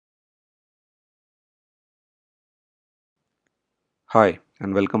Hi,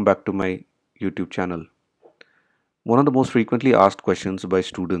 and welcome back to my YouTube channel. One of the most frequently asked questions by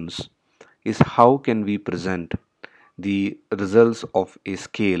students is how can we present the results of a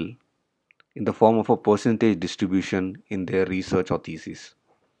scale in the form of a percentage distribution in their research or thesis.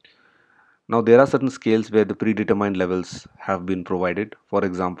 Now, there are certain scales where the predetermined levels have been provided. For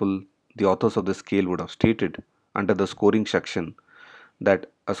example, the authors of the scale would have stated under the scoring section that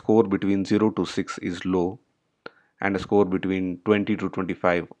a score between 0 to 6 is low and a score between 20 to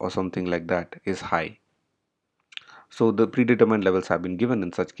 25 or something like that is high. So the predetermined levels have been given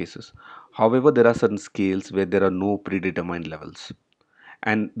in such cases. However, there are certain scales where there are no predetermined levels,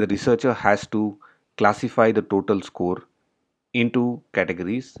 and the researcher has to classify the total score into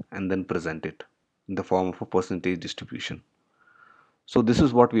categories and then present it in the form of a percentage distribution. So this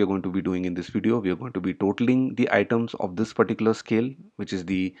is what we are going to be doing in this video. We are going to be totaling the items of this particular scale, which is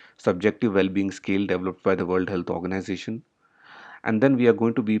the subjective well-being scale developed by the World Health Organization, and then we are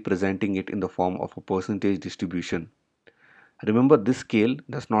going to be presenting it in the form of a percentage distribution. Remember, this scale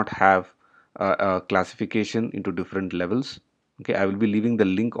does not have a classification into different levels. Okay, I will be leaving the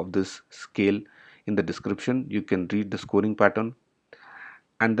link of this scale in the description. You can read the scoring pattern,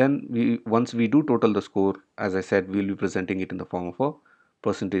 and then once we do total the score, as I said, we will be presenting it in the form of a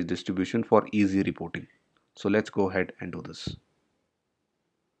percentage distribution for easy reporting. So let's go ahead and do this.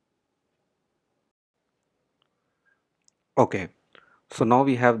 Okay, so now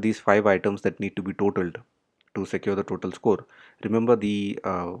we have these 5 items that need to be totaled to secure the total score. Remember, the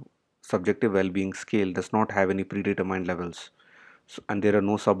subjective well-being scale does not have any predetermined levels, and there are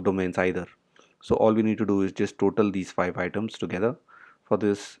no subdomains either. So all we need to do is just total these 5 items together. For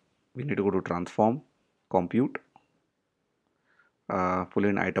this, we need to go to transform, compute, pull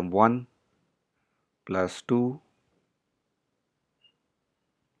in item 1 plus 2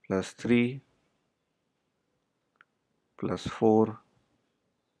 plus 3 plus 4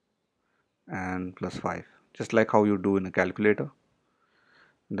 and plus 5, just like how you do in a calculator.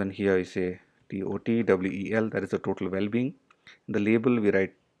 Then here I say TOTWEL, that is the total well-being. In the label we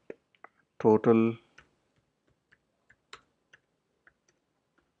write total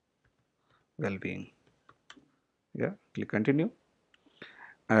well-being. Yeah, click continue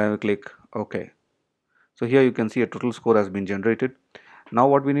and I will click OK. So here you can see a total score has been generated. Now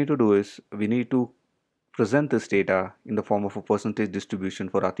what we need to do is we need to present this data in the form of a percentage distribution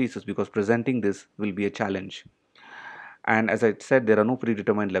for our thesis, because presenting this will be a challenge. And as I said, there are no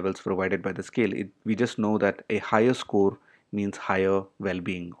predetermined levels provided by the scale. We just know that a higher score means higher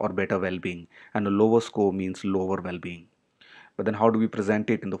well-being or better well-being, and a lower score means lower well-being. But then how do we present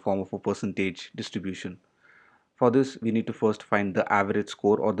it in the form of a percentage distribution? For this, we need to first find the average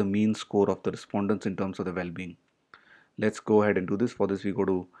score or the mean score of the respondents in terms of the well-being. Let's go ahead and do this. For this, we go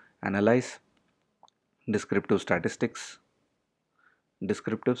to Analyze, Descriptive Statistics,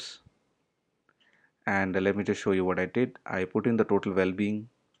 Descriptives, and let me just show you what I did. I put in the total well-being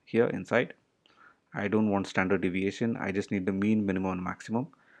here inside. I don't want standard deviation. I just need the mean, minimum, and maximum.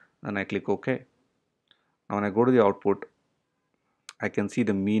 Then I click OK. Now when I go to the output, I can see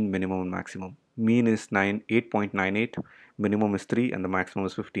the mean, minimum, and maximum. Mean is 8.98, minimum is 3, and the maximum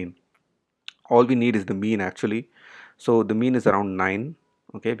is 15. All we need is the mean actually. So the mean is around 9,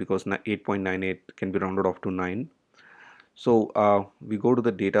 okay, because 8.98 can be rounded off to 9. So we go to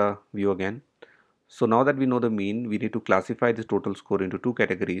the data view again. So now that we know the mean, we need to classify this total score into 2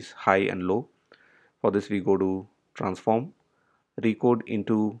 categories, high and low. For this, we go to transform, recode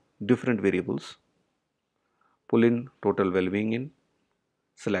into different variables, pull in total well-being in,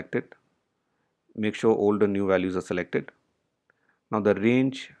 select it, make sure old and new values are selected. Now the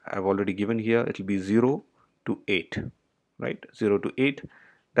range I've already given here, it will be 0 to 8, right? 0 to 8,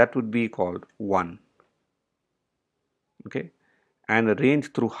 that would be called 1, okay? And the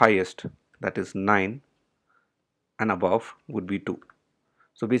range through highest, that is 9 and above, would be 2.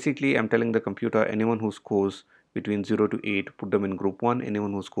 So basically I'm telling the computer anyone who scores between 0 to 8, put them in group 1.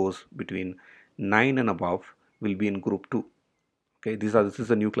 Anyone who scores between 9 and above will be in group 2. Okay, this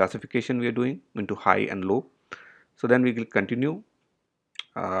is a new classification we are doing into high and low. So then we will continue,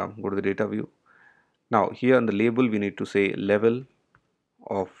 go to the data view. Now here on the label we need to say level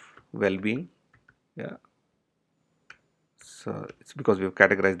of well-being. Yeah, so it's because we have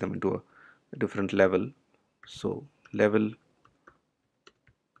categorized them into a different level. So level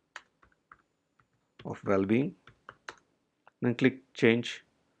of well-being, then click change,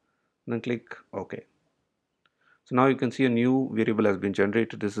 then click OK. So now you can see a new variable has been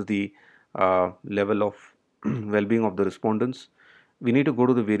generated. This is the level of well-being of the respondents. We need to go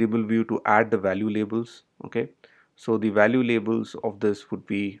to the variable view to add the value labels. Okay, so the value labels of this would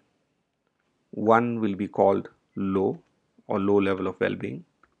be, one will be called low or low level of well-being,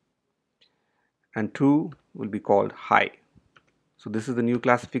 and 2 will be called high. So this is the new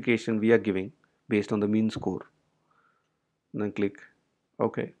classification we are giving based on the mean score. And then click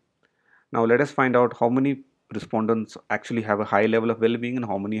OK. Now let us find out how many respondents actually have a high level of well-being and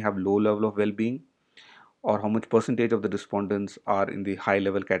how many have low level of well-being, or how much percentage of the respondents are in the high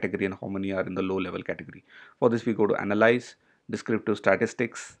level category and how many are in the low level category. For this we go to analyze, descriptive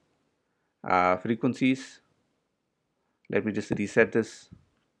statistics, frequencies. Let me just reset this,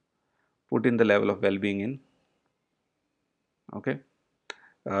 put in the level of well-being in, okay.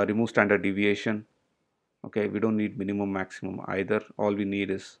 Remove standard deviation, okay. We don't need minimum maximum either, all we need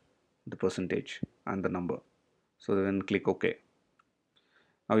is the percentage and the number. So then click OK.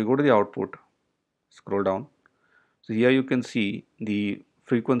 Now we go to the output, scroll down. So here you can see the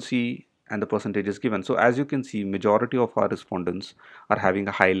frequency and the percentage is given. So as you can see, majority of our respondents are having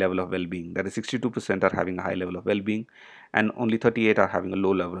a high level of well-being. That is 62% are having a high level of well-being and only 38 are having a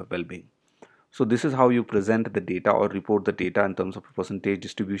low level of well-being. So this is how you present the data or report the data in terms of a percentage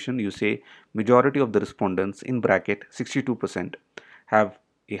distribution. You say majority of the respondents in bracket 62% have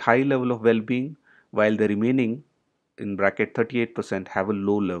a high level of well-being, while the remaining in bracket 38% have a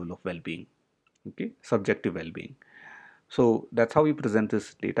low level of well-being, okay, subjective well-being. So that's how we present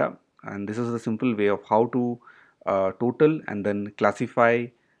this data, and this is a simple way of how to total and then classify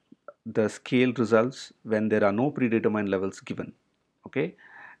the scale results when there are no predetermined levels given, okay,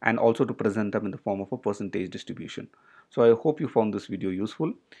 and also to present them in the form of a percentage distribution. So I hope you found this video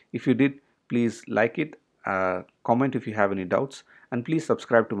useful. If you did, please like it, comment if you have any doubts, and please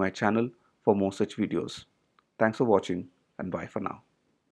subscribe to my channel for more such videos. Thanks for watching, and bye for now.